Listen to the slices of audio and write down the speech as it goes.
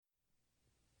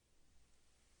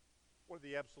One of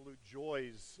the absolute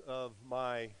joys of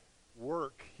my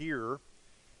work here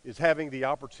is having the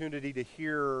opportunity to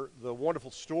hear the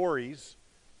wonderful stories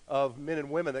of men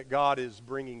and women that God is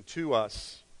bringing to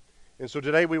us. And so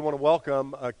today we want to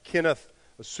welcome Kenneth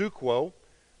Asukwo.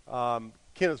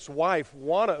 Kenneth's wife,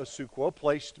 Juana Asukwo,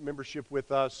 placed membership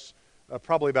with us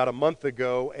probably about a month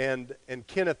ago, and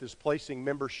Kenneth is placing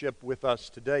membership with us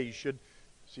today. You should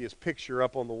see his picture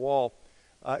up on the wall.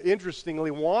 Interestingly,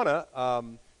 Juana,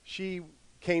 she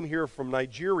came here from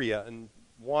Nigeria, and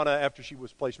Juana, after she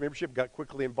was placed membership, got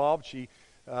quickly involved. She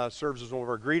serves as one of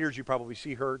our greeters. You probably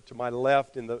see her to my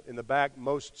left in the back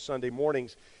most Sunday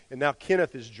mornings. And now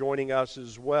Kenneth is joining us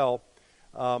as well.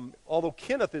 Although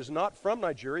Kenneth is not from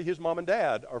Nigeria, his mom and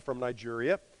dad are from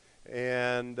Nigeria.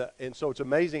 And so it's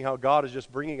amazing how God is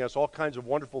just bringing us all kinds of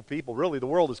wonderful people. Really, the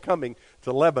world is coming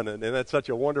to Lebanon, and that's such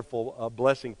a wonderful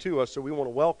blessing to us. So we want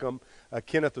to welcome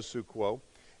Kenneth Asukwo.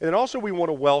 And then also we want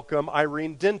to welcome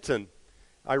Irene Denton.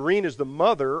 Irene is the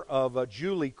mother of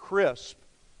Julie Crisp.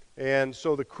 And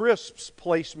so the Crisps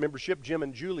placed membership, Jim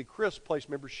and Julie Crisp placed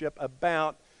membership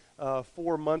about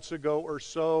 4 months ago or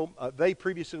so. They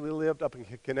previously lived up in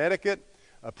Connecticut,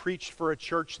 preached for a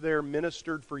church there,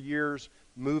 ministered for years,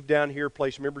 moved down here,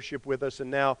 placed membership with us,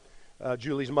 and now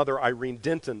Julie's mother, Irene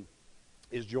Denton,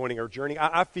 is joining our journey.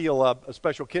 I feel a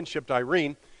special kinship to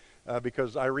Irene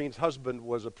because Irene's husband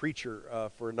was a preacher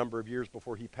for a number of years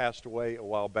before he passed away a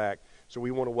while back. So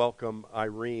we want to welcome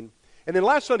Irene. And then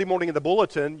last Sunday morning in the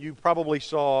bulletin, you probably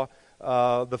saw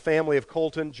the family of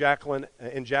Colton, Jacqueline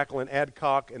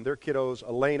Adcock, and their kiddos,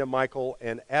 Elena, Michael,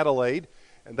 and Adelaide.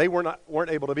 And they weren't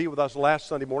able to be with us last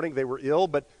Sunday morning. They were ill,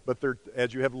 but they're,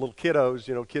 as you have little kiddos,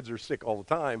 you know, kids are sick all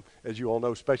the time, as you all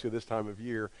know, especially this time of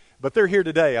year. But they're here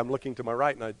today. I'm looking to my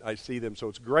right, and I see them. So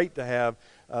it's great to have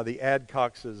the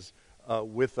Adcoxes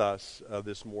with us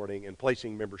this morning and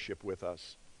placing membership with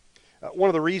us. One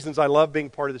of the reasons I love being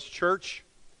part of this church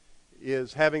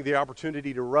is having the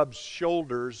opportunity to rub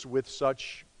shoulders with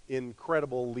such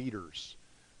incredible leaders.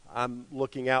 I'm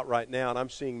looking out right now, and I'm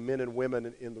seeing men and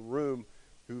women in the room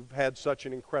who've had such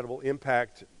an incredible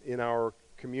impact in our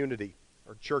community.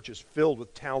 Our church is filled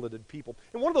with talented people.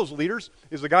 And one of those leaders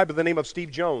is a guy by the name of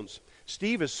Steve Jones.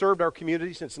 Steve has served our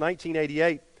community since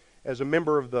 1988 as a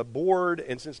member of the board,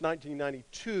 and since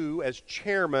 1992 as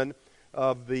chairman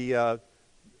of the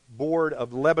board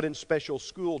of Lebanon Special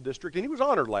School District. And he was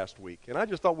honored last week, and I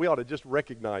just thought we ought to just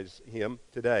recognize him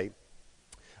today.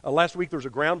 Last week there was a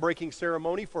groundbreaking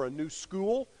ceremony for a new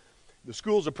school. The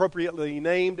school is appropriately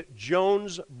named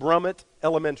Jones Brummett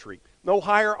Elementary. No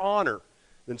higher honor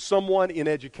than someone in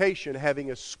education having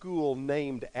a school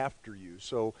named after you.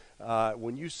 So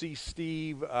when you see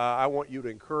Steve, I want you to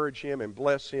encourage him and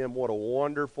bless him. What a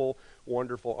wonderful,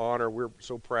 wonderful honor. We're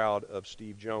so proud of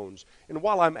Steve Jones. And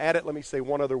while I'm at it, let me say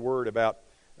one other word about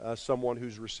someone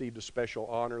who's received a special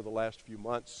honor the last few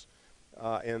months.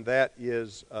 And that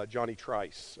is Johnny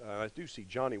Trice. I do see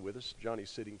Johnny with us. Johnny's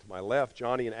sitting to my left.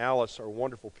 Johnny and Alice are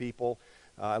wonderful people.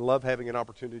 I love having an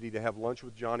opportunity to have lunch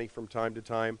with Johnny from time to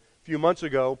time. A few months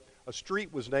ago, a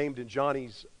street was named in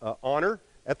Johnny's honor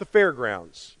at the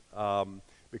fairgrounds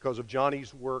because of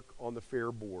Johnny's work on the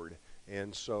fair board.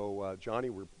 And so, Johnny,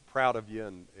 we're proud of you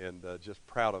and just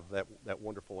proud of that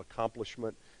wonderful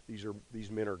accomplishment.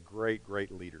 These men are great,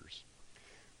 great leaders.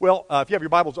 Well, if you have your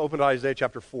Bibles, open to Isaiah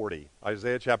chapter 40.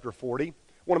 Isaiah chapter 40.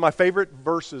 One of my favorite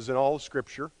verses in all of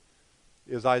Scripture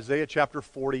is Isaiah chapter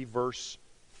 40, verse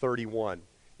 31.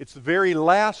 It's the very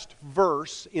last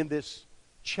verse in this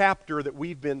chapter that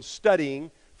we've been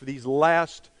studying for these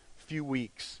last few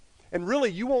weeks. And really,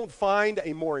 you won't find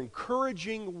a more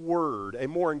encouraging word, a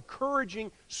more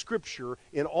encouraging Scripture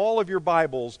in all of your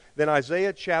Bibles than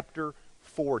Isaiah chapter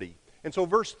 40. And so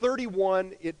verse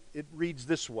 31, it reads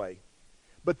this way.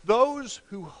 But those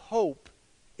who hope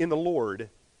in the Lord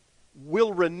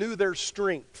will renew their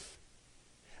strength.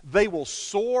 They will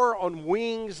soar on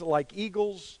wings like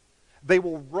eagles. They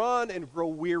will run and grow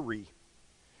weary.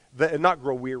 Not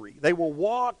grow weary. They will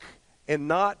walk and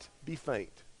not be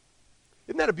faint.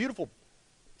 Isn't that a beautiful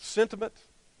sentiment?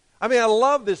 I mean, I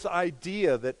love this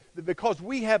idea that because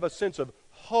we have a sense of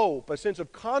hope, a sense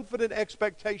of confident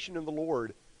expectation in the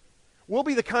Lord, we'll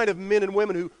be the kind of men and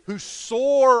women who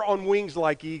soar on wings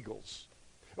like eagles.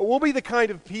 We'll be the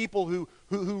kind of people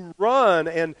who run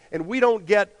and we don't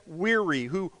get weary,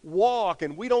 who walk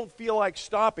and we don't feel like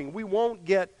stopping. We won't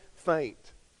get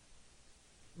faint.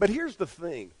 But here's the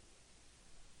thing.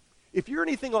 If you're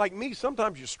anything like me,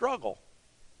 sometimes you struggle.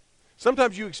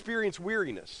 Sometimes you experience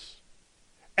weariness.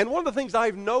 And one of the things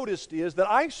I've noticed is that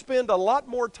I spend a lot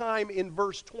more time in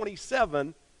verse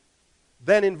 27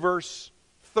 than in verse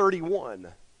 31.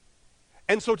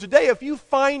 And so today, if you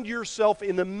find yourself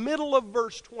in the middle of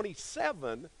verse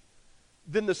 27,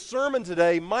 then the sermon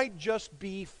today might just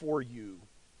be for you.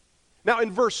 Now, in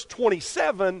verse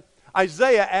 27,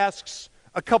 Isaiah asks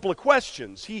a couple of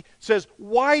questions. He says,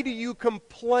 "Why do you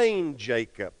complain,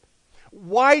 Jacob?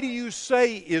 Why do you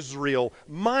say, Israel,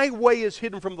 my way is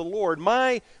hidden from the Lord,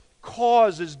 my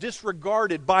cause is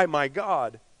disregarded by my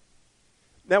God?"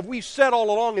 Now, we've said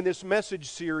all along in this message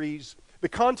series, the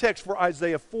context for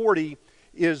Isaiah 40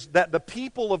 is that the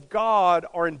people of God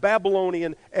are in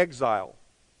Babylonian exile.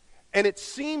 And it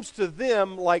seems to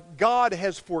them like God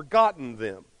has forgotten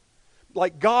them,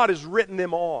 like God has written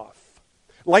them off,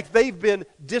 like they've been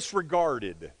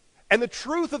disregarded. And the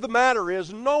truth of the matter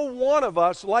is, no one of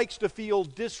us likes to feel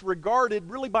disregarded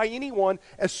really by anyone,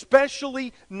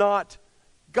 especially not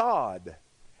God.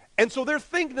 And so they're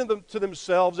thinking to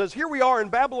themselves, as here we are in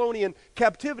Babylonian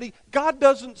captivity, God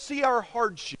doesn't see our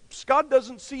hardships. God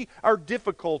doesn't see our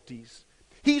difficulties.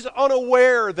 He's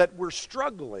unaware that we're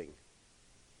struggling.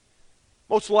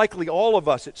 Most likely all of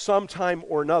us at some time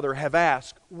or another have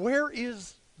asked, where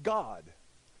is God?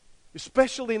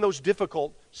 Especially in those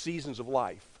difficult seasons of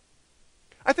life.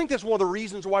 I think that's one of the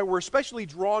reasons why we're especially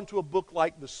drawn to a book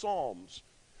like the Psalms.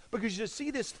 Because you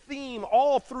see this theme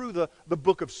all through the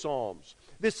book of Psalms.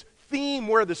 This theme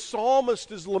where the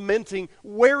psalmist is lamenting,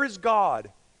 where is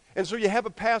God? And so you have a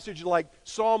passage like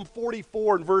Psalm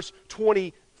 44 and verse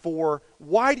 24.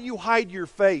 Why do you hide your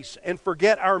face and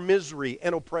forget our misery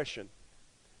and oppression?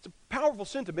 It's a powerful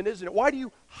sentiment, isn't it? Why do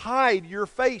you hide your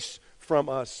face from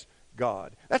us,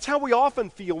 God? That's how we often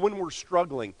feel when we're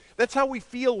struggling. That's how we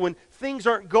feel when things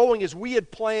aren't going as we had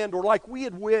planned or like we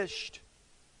had wished.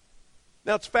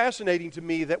 Now, it's fascinating to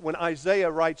me that when Isaiah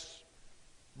writes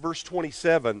verse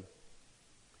 27,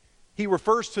 he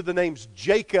refers to the names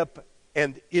Jacob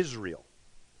and Israel.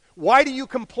 Why do you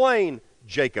complain,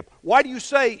 Jacob? Why do you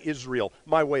say, Israel,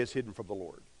 my way is hidden from the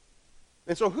Lord?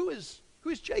 And so who is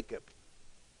Jacob?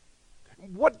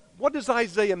 What does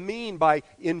Isaiah mean by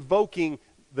invoking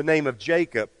the name of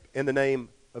Jacob and the name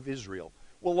of Israel?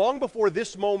 Well, long before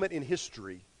this moment in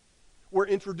history, we're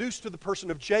introduced to the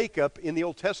person of Jacob in the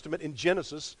Old Testament in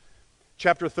Genesis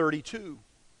chapter 32.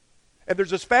 And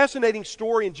there's this fascinating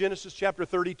story in Genesis chapter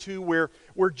 32 where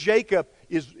Jacob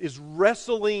is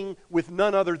wrestling with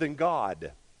none other than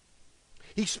God.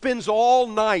 He spends all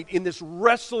night in this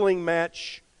wrestling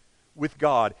match with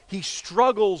God. He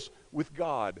struggles with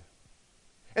God.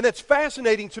 And that's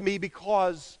fascinating to me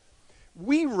because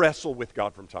we wrestle with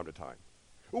God from time to time.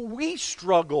 We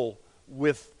struggle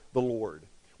with the Lord.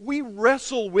 We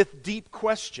wrestle with deep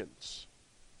questions.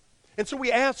 And so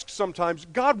we ask sometimes,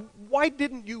 God, why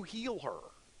didn't you heal her?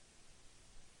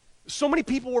 So many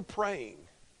people were praying.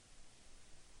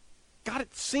 God,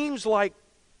 it seems like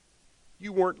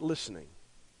you weren't listening.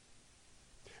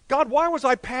 God, why was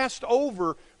I passed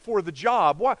over for the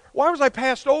job? Why was I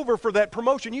passed over for that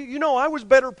promotion? You know, I was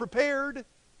better prepared.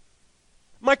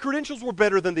 My credentials were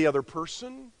better than the other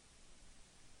person.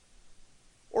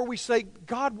 Or we say,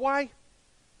 God, why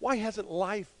hasn't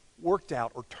life worked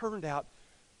out or turned out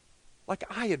like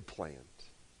I had planned?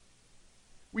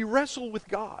 We wrestle with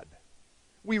God.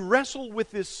 We wrestle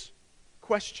with these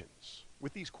questions.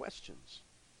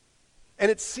 And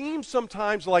it seems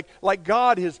sometimes like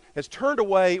God has turned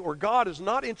away, or God is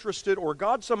not interested, or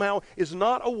God somehow is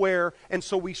not aware, and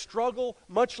so we struggle,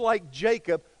 much like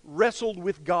Jacob wrestled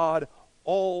with God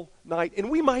all night. And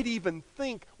we might even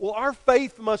think, well, our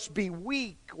faith must be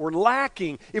weak or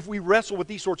lacking if we wrestle with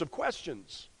these sorts of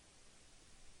questions.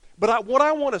 But what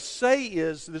I want to say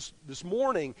is this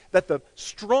morning that the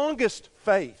strongest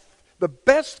faith, the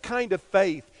best kind of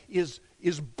faith is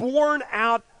born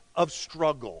out of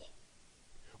struggle.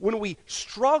 When we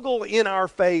struggle in our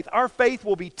faith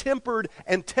will be tempered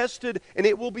and tested, and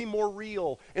it will be more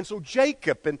real. And so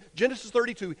Jacob, in Genesis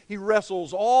 32, he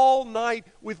wrestles all night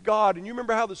with God. And you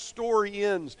remember how the story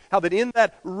ends, how that in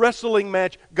that wrestling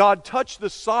match, God touched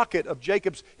the socket of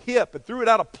Jacob's hip and threw it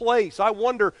out of place. I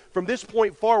wonder from this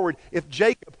point forward if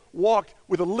Jacob walked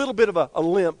with a little bit of a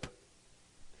limp.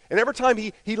 And every time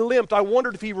he limped, I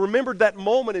wondered if he remembered that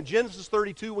moment in Genesis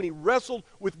 32 when he wrestled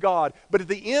with God. But at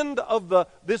the end of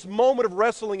this moment of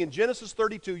wrestling in Genesis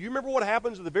 32, you remember what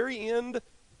happens at the very end?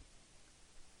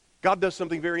 God does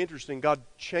something very interesting. God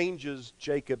changes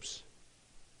Jacob's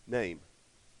name.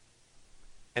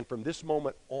 And from this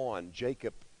moment on,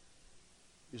 Jacob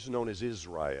is known as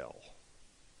Israel.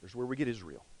 There's where we get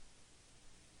Israel.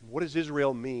 And what does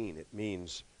Israel mean? It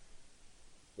means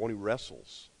one who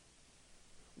wrestles.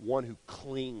 One who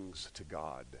clings to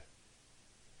God.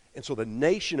 And so the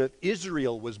nation of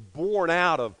Israel was born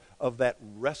out of that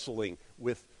wrestling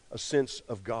with a sense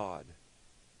of God.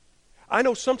 I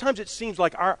know sometimes it seems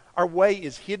like our way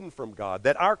is hidden from God,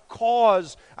 that our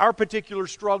cause, our particular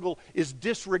struggle is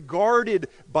disregarded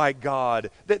by God,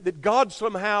 that God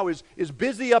somehow is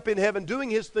busy up in heaven doing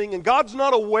His thing, and God's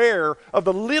not aware of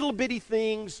the little bitty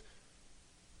things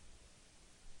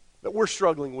that we're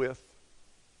struggling with.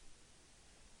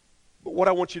 But what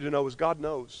I want you to know is God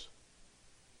knows.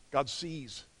 God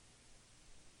sees.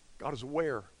 God is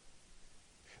aware.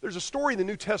 There's a story in the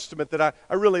New Testament that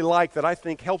I really like that I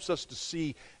think helps us to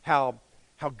see how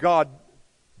God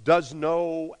does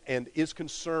know and is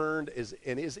concerned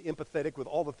and is empathetic with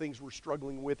all the things we're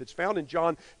struggling with. It's found in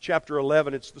John chapter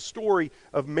 11. It's the story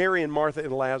of Mary and Martha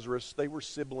and Lazarus. They were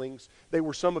siblings. They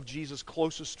were some of Jesus'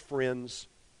 closest friends.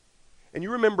 And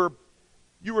you remember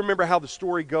how the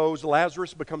story goes.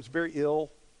 Lazarus becomes very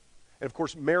ill. And of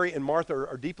course, Mary and Martha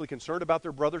are deeply concerned about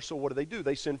their brother, so what do?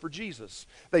 They send for Jesus.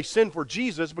 They send for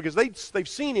Jesus because they've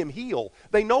seen Him heal.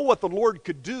 They know what the Lord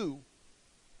could do.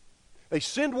 They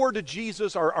send word to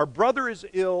Jesus, our brother is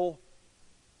ill.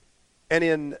 And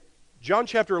in John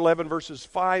chapter 11, verses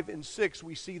 5 and 6,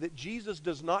 we see that Jesus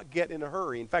does not get in a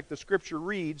hurry. In fact, the scripture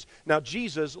reads, "Now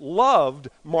Jesus loved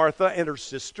Martha and her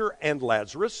sister and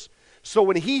Lazarus. So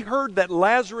when He heard that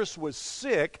Lazarus was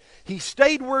sick, He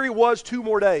stayed where He was 2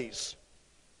 more days."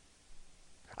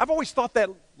 I've always thought that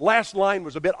last line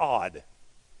was a bit odd.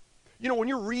 You know, when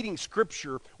you're reading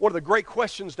Scripture, one of the great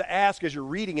questions to ask as you're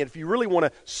reading it, if you really want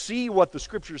to see what the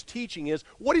Scripture is teaching, is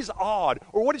what is odd,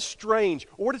 or what is strange,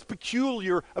 or what is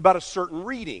peculiar about a certain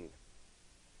reading?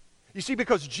 You see,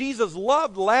 because Jesus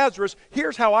loved Lazarus,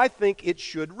 here's how I think it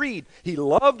should read. He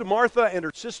loved Martha and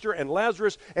her sister and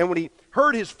Lazarus, and when He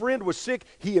heard his friend was sick,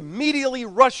 He immediately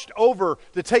rushed over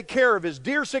to take care of his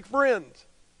dear sick friend.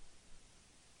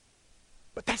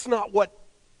 But that's not what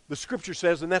the Scripture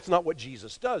says, and that's not what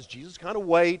Jesus does. Jesus kind of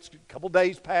waits, a couple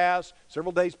days pass,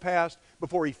 several days pass,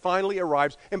 before He finally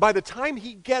arrives. And by the time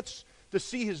He gets to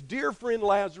see his dear friend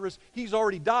Lazarus, he's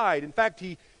already died. In fact,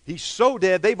 he's so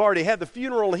dead, they've already had the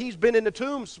funeral, and he's been in the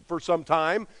tombs for some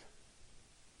time.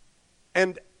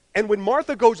 And when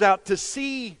Martha goes out to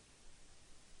see,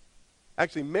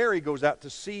 actually Mary goes out to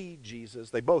see Jesus,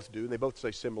 they both do, and they both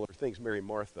say similar things, Mary and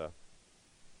Martha.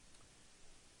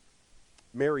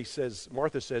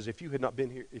 Martha says, if you had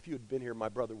been here, my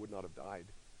brother would not have died.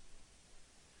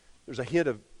 There's a hint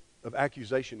of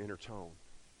accusation in her tone.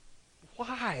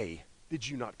 Why did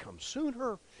you not come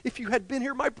sooner? If you had been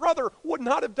here, my brother would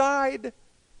not have died.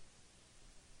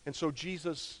 And so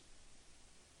Jesus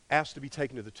asked to be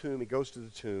taken to the tomb. He goes to the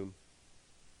tomb.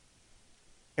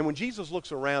 And when Jesus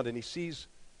looks around and He sees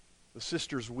the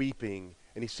sisters weeping,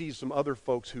 and He sees some other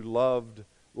folks who loved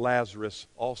Lazarus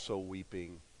also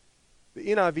weeping, the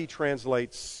NIV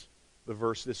translates the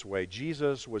verse this way: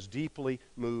 Jesus was deeply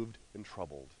moved and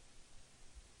troubled.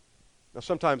 Now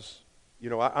sometimes, you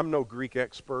know, I'm no Greek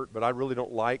expert, but I really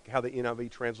don't like how the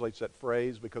NIV translates that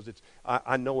phrase, because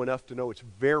I know enough to know it's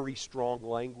very strong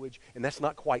language, and that's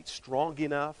not quite strong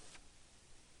enough.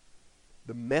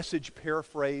 The Message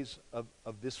paraphrase of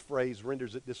this phrase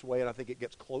renders it this way, and I think it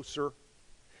gets closer.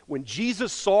 When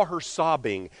Jesus saw her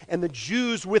sobbing and the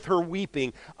Jews with her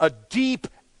weeping, a deep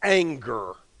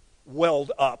anger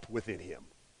welled up within Him.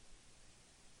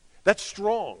 That's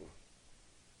strong.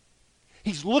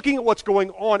 He's looking at what's going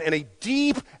on, and a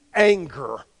deep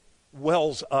anger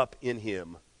wells up in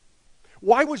Him.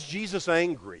 Why was Jesus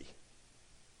angry?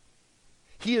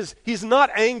 He's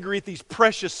not angry at these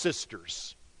precious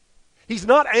sisters. He's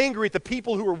not angry at the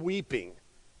people who are weeping.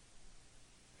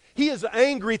 He is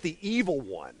angry at the evil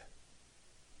one.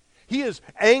 He is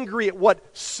angry at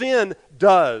what sin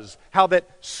does. How that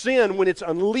sin, when it's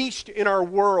unleashed in our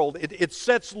world, it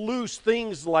sets loose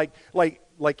things like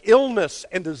illness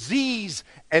and disease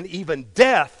and even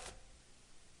death.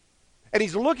 And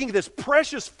He's looking at this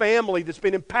precious family that's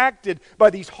been impacted by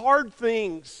these hard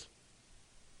things.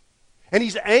 And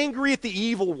He's angry at the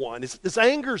evil one. This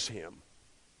angers Him.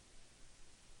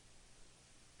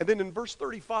 And then in verse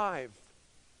 35,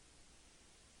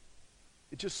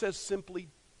 it just says simply,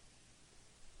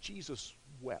 Jesus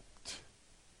wept.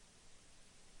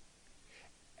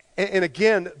 And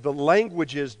again, the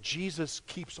language is Jesus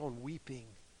keeps on weeping.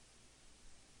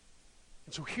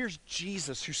 And so here's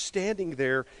Jesus who's standing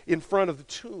there in front of the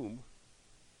tomb.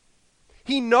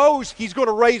 He knows He's going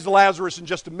to raise Lazarus in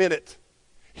just a minute.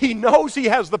 He knows He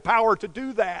has the power to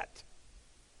do that.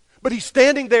 But He's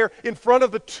standing there in front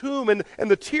of the tomb, and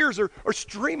the tears are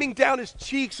streaming down His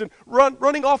cheeks and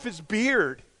running off His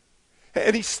beard.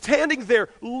 And He's standing there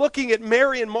looking at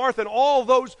Mary and Martha and all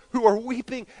those who are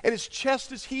weeping, and His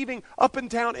chest is heaving up and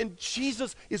down, and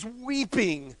Jesus is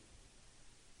weeping.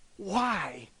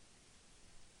 Why?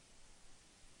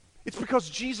 It's because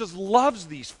Jesus loves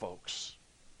these folks.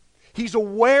 He's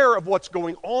aware of what's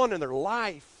going on in their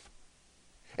life.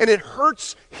 And it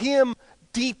hurts him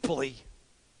deeply.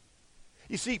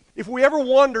 You see, if we ever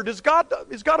wonder, is God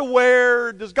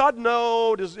aware? Does God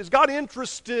know? Is God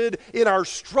interested in our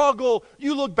struggle?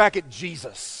 You look back at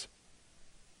Jesus.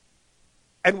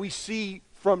 And we see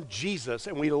from Jesus,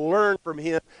 and we learn from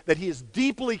him that he is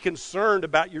deeply concerned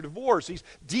about your divorce. He's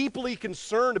deeply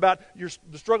concerned about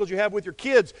the struggles you have with your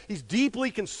kids. He's deeply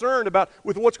concerned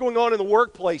with what's going on in the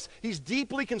workplace. He's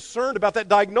deeply concerned about that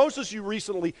diagnosis you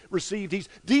recently received. He's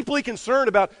deeply concerned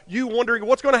about you wondering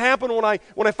what's going to happen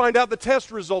when I find out the test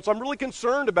results. I'm really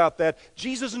concerned about that.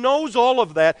 Jesus knows all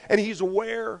of that, and he's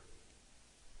aware.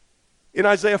 In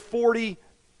Isaiah 40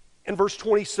 and verse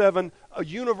 27, a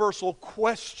universal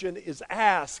question is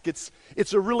asked.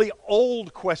 It's a really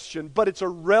old question, but it's a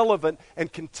relevant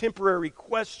and contemporary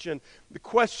question. The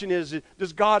question is,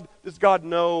 does God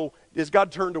know? Is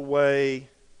God turned away?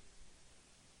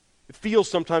 It feels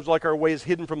sometimes like our way is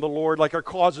hidden from the Lord, like our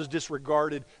cause is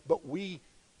disregarded, but we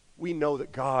know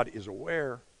that God is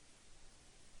aware.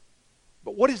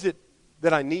 But what is it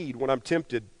that I need when I'm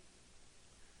tempted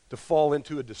to fall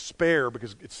into a despair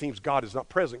because it seems God is not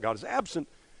present, God is absent?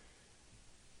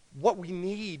 What we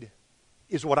need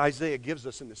is what Isaiah gives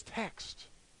us in this text.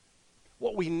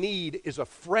 What we need is a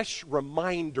fresh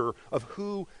reminder of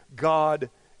who God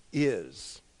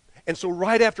is. And so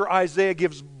right after Isaiah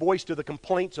gives voice to the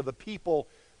complaints of the people,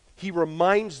 he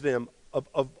reminds them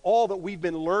of all that we've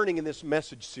been learning in this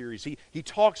message series. He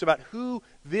talks about who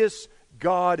this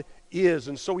God is.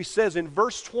 And so he says in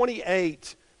verse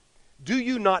 28, "Do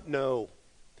you not know?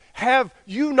 Have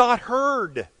you not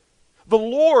heard? The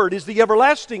Lord is the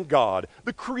everlasting God,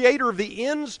 the creator of the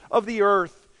ends of the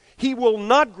earth. He will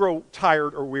not grow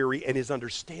tired or weary, and his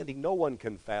understanding no one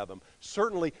can fathom."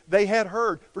 Certainly, they had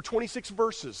heard. For 26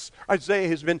 verses, Isaiah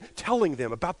has been telling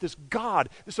them about this God,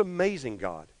 this amazing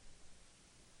God.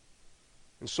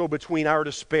 And so between our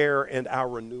despair and our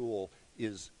renewal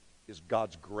is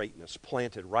God's greatness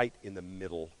planted right in the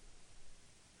middle.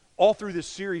 All through this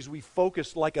series, we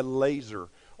focused like a laser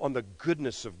on the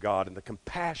goodness of God and the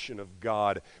compassion of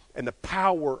God and the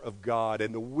power of God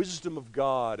and the wisdom of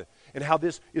God, and how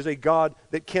this is a God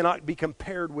that cannot be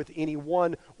compared with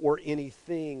anyone or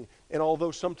anything. And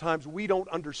although sometimes we don't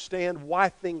understand why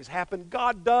things happen,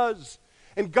 God does.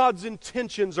 And God's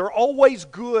intentions are always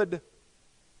good.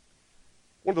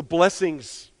 One of the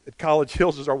blessings at College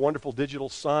Hills is our wonderful digital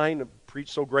sign. I'm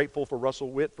so grateful for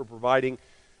Russell Witt for providing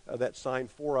that sign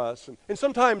for us. And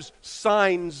sometimes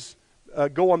signs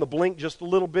go on the blink just a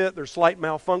little bit. There's slight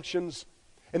malfunctions.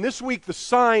 And this week the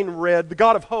sign read, "The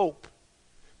God of Hope."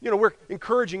 You know, we're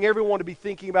encouraging everyone to be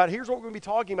thinking about, here's what we're going to be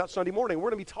talking about Sunday morning. We're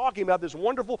going to be talking about this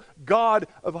wonderful God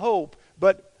of hope.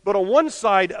 But on one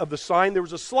side of the sign there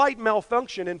was a slight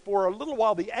malfunction, and for a little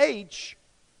while the H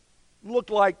looked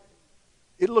like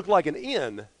an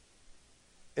N.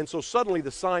 And so suddenly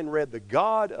the sign read, "The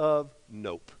God of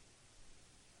Nope."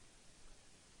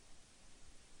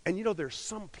 And you know, there's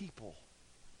some people,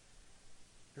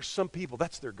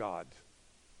 that's their God.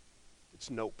 It's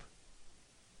nope.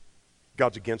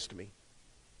 God's against me.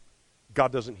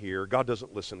 God doesn't hear. God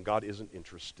doesn't listen. God isn't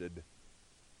interested.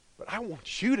 But I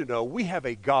want you to know we have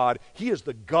a God. He is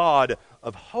the God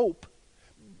of hope.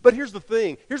 But here's the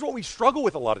thing. Here's what we struggle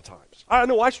with a lot of times. I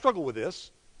know I struggle with this.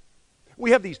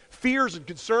 We have these fears and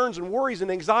concerns and worries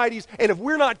and anxieties, and if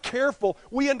we're not careful,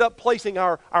 we end up placing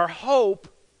our hope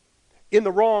in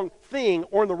the wrong thing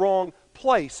or in the wrong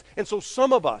place. And so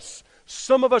some of us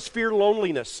fear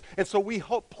loneliness. And so we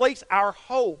place our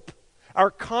hope, our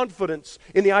confidence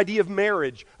in the idea of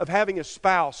marriage, of having a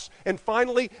spouse. And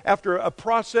finally, after a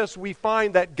process, we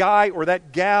find that guy or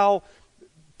that gal,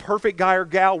 perfect guy or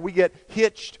gal, we get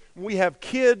hitched, we have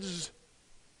kids.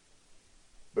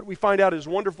 But we find out as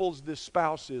wonderful as this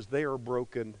spouse is, they are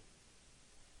broken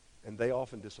and they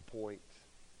often disappoint.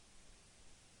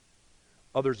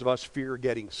 Others of us fear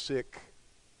getting sick.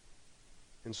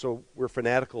 And so we're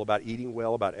fanatical about eating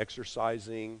well, about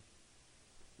exercising.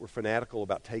 We're fanatical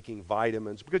about taking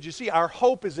vitamins. Because you see, our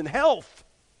hope is in health.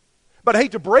 But I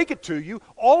hate to break it to you,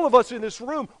 all of us in this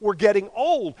room, we're getting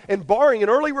old. And barring an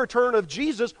early return of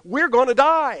Jesus, we're going to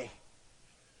die.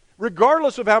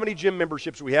 Regardless of how many gym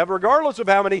memberships we have, regardless of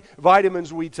how many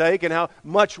vitamins we take and how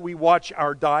much we watch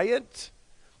our diet.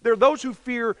 There are those who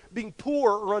fear being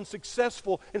poor or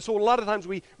unsuccessful, and so a lot of times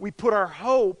we put our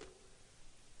hope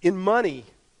in money,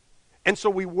 and so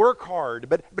we work hard.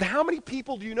 But how many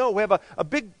people do you know who have a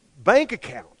big bank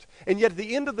account, and yet at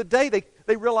the end of the day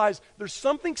they realize there's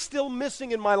something still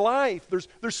missing in my life.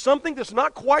 There's something that's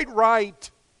not quite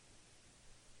right.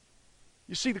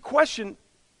 You see, the question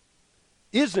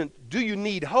isn't, do you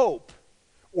need hope?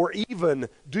 Or even,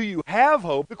 do you have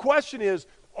hope? The question is,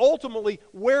 ultimately,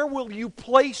 where will you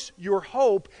place your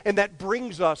hope? And that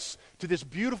brings us to this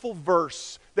beautiful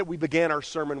verse that we began our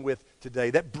sermon with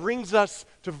today. That brings us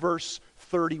to verse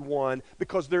 31,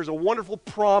 because there's a wonderful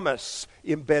promise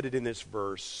embedded in this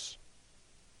verse.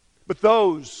 But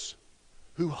those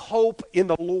who hope in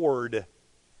the Lord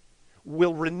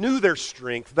will renew their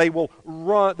strength. They will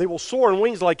run, they will soar on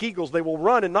wings like eagles. They will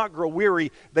run and not grow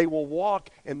weary. They will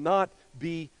walk and not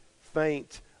be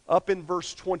faint. Up in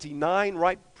verse 29,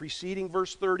 right preceding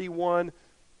verse 31,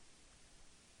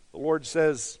 the Lord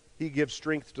says He gives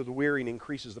strength to the weary and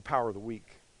increases the power of the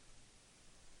weak.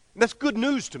 And that's good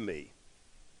news to me,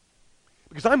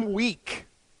 because I'm weak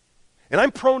and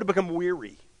I'm prone to become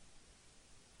weary.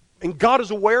 And God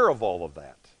is aware of all of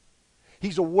that.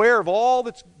 He's aware of all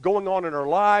that's going on in our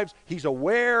lives. He's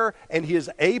aware, and He is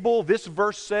able. This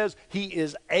verse says He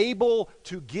is able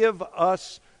to give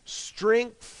us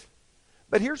strength.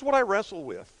 But here's what I wrestle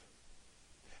with.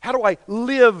 How do I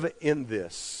live in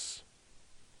this?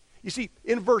 You see,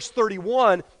 in verse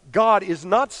 31, God is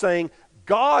not saying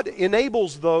God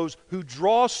enables those who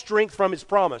draw strength from His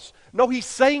promise. No, He's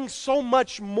saying so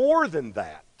much more than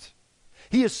that.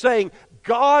 He is saying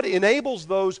God enables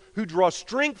those who draw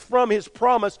strength from His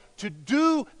promise to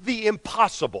do the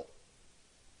impossible.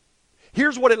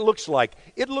 Here's what it looks like.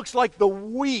 It looks like the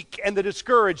weak and the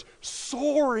discouraged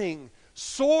soaring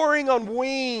on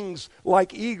wings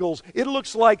like eagles. It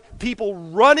looks like people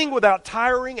running without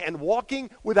tiring and walking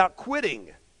without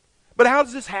quitting. But how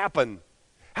does this happen?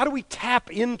 How do we tap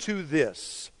into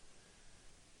this?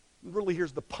 Really,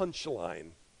 here's the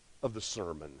punchline of the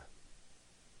sermon.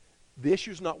 The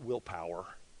issue is not willpower.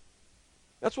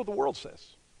 That's what the world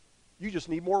says. You just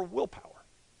need more willpower.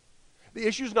 The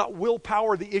issue is not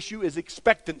willpower. The issue is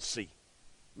expectancy.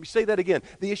 Let me say that again.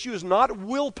 The issue is not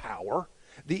willpower.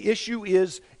 The issue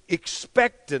is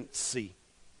expectancy.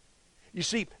 You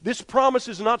see, this promise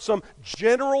is not some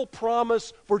general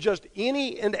promise for just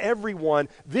any and everyone.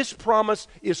 This promise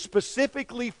is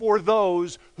specifically for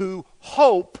those who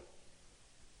hope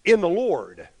in the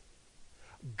Lord.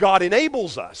 God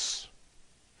enables us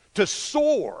to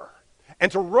soar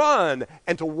and to run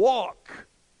and to walk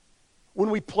when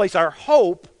we place our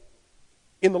hope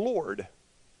in the Lord.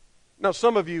 Now,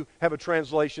 some of you have a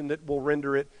translation that will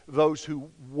render it those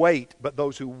who wait, but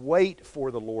those who wait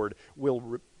for the Lord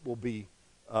will be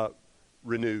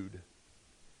renewed.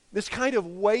 This kind of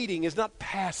waiting is not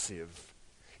passive.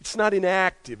 It's not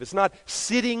inactive. It's not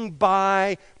sitting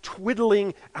by,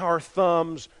 twiddling our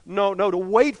thumbs. No, to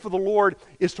wait for the Lord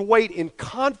is to wait in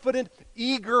confident,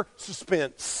 eager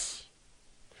suspense.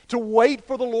 To wait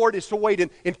for the Lord is to wait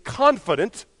in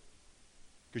confident,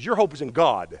 because your hope is in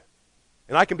God.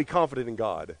 And I can be confident in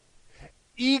God.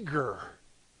 Eager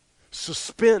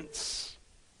suspense.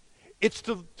 It's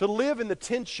to live in the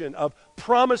tension of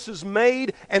promises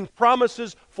made and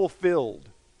promises fulfilled.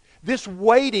 This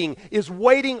waiting is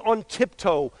waiting on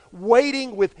tiptoe,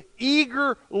 waiting with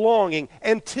eager longing,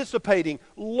 anticipating,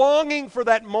 longing for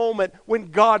that moment when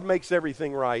God makes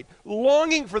everything right,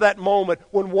 longing for that moment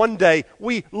when one day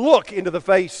we look into the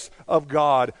face of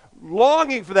God,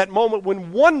 longing for that moment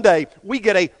when one day we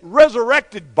get a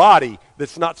resurrected body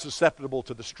that's not susceptible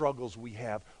to the struggles we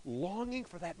have, longing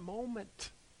for that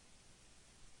moment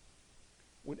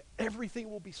when everything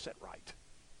will be set right.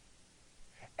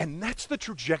 And that's the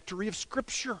trajectory of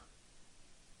Scripture.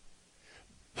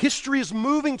 History is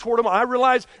moving toward them. I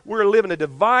realize we're living a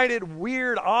divided,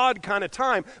 weird, odd kind of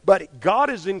time, but God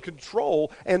is in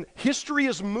control, and history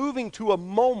is moving to a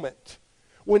moment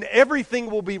when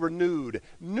everything will be renewed.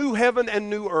 New heaven and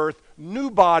new earth, new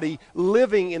body,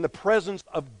 living in the presence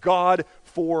of God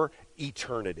for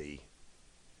eternity.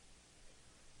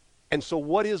 And so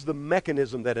what is the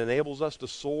mechanism that enables us to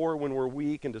soar when we're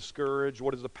weak and discouraged?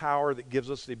 What is the power that gives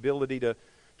us the ability to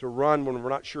run when we're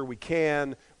not sure we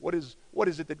can? What is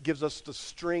it that gives us the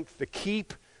strength to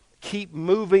keep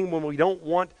moving when we don't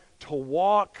want to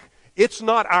walk? It's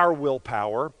not our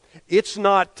willpower. It's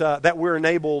not that we're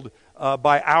enabled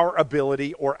by our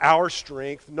ability or our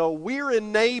strength. No, we're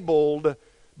enabled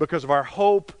because of our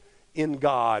hope in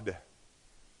God.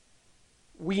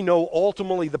 We know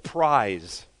ultimately the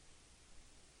prize.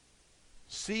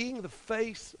 Seeing the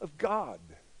face of God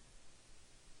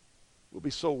will be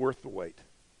so worth the wait.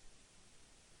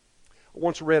 I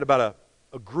once read about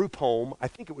a group home, I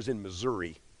think it was in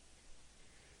Missouri.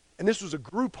 And this was a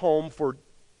group home for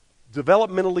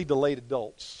developmentally delayed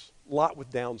adults, a lot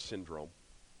with Down syndrome.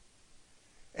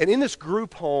 And in this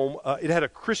group home, it had a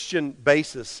Christian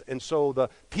basis. And so the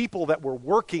people that were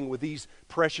working with these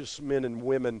precious men and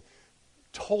women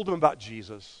told them about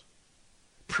Jesus,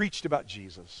 preached about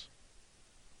Jesus.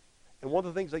 And one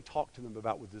of the things they talked to them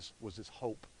about was this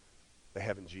hope they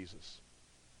have in Jesus.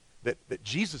 That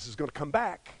Jesus is going to come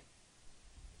back.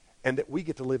 And that we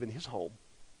get to live in his home.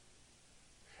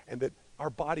 And that our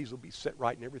bodies will be set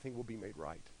right and everything will be made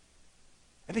right.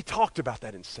 And they talked about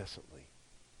that incessantly.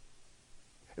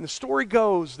 And the story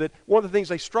goes that one of the things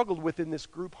they struggled with in this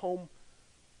group home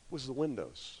was the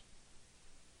windows.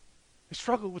 They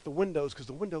struggled with the windows because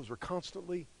the windows were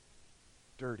constantly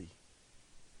dirty.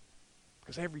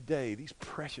 Because every day, these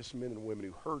precious men and women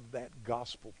who heard that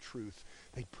gospel truth,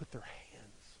 they'd put their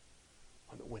hands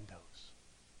on the windows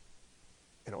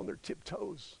and on their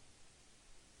tiptoes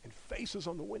and faces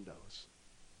on the windows,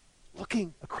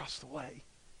 looking across the way,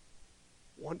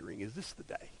 wondering, is this the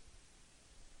day?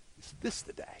 Is this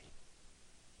the day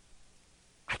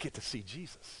I get to see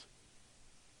Jesus?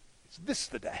 Is this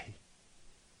the day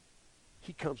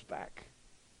he comes back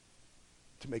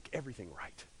to make everything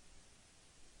right?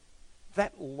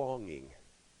 That longing,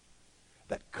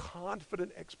 that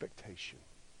confident expectation,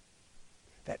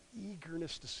 that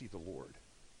eagerness to see the Lord,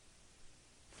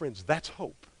 friends, that's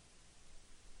hope.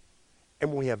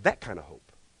 And when we have that kind of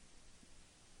hope,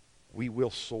 we will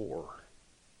soar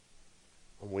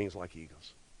on wings like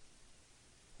eagles.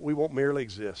 We won't merely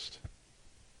exist.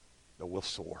 No, we'll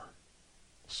soar.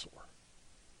 We'll soar.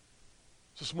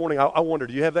 So this morning, I wonder,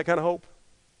 do you have that kind of hope?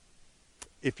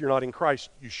 If you're not in Christ,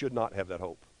 you should not have that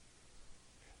hope.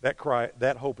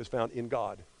 That hope is found in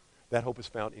God. That hope is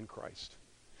found in Christ.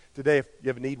 Today, if you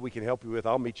have a need we can help you with,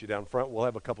 I'll meet you down front. We'll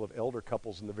have a couple of elder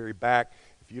couples in the very back.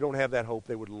 If you don't have that hope,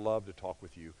 they would love to talk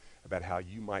with you about how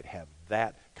you might have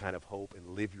that kind of hope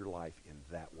and live your life in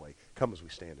that way. Come as we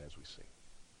stand as we sing.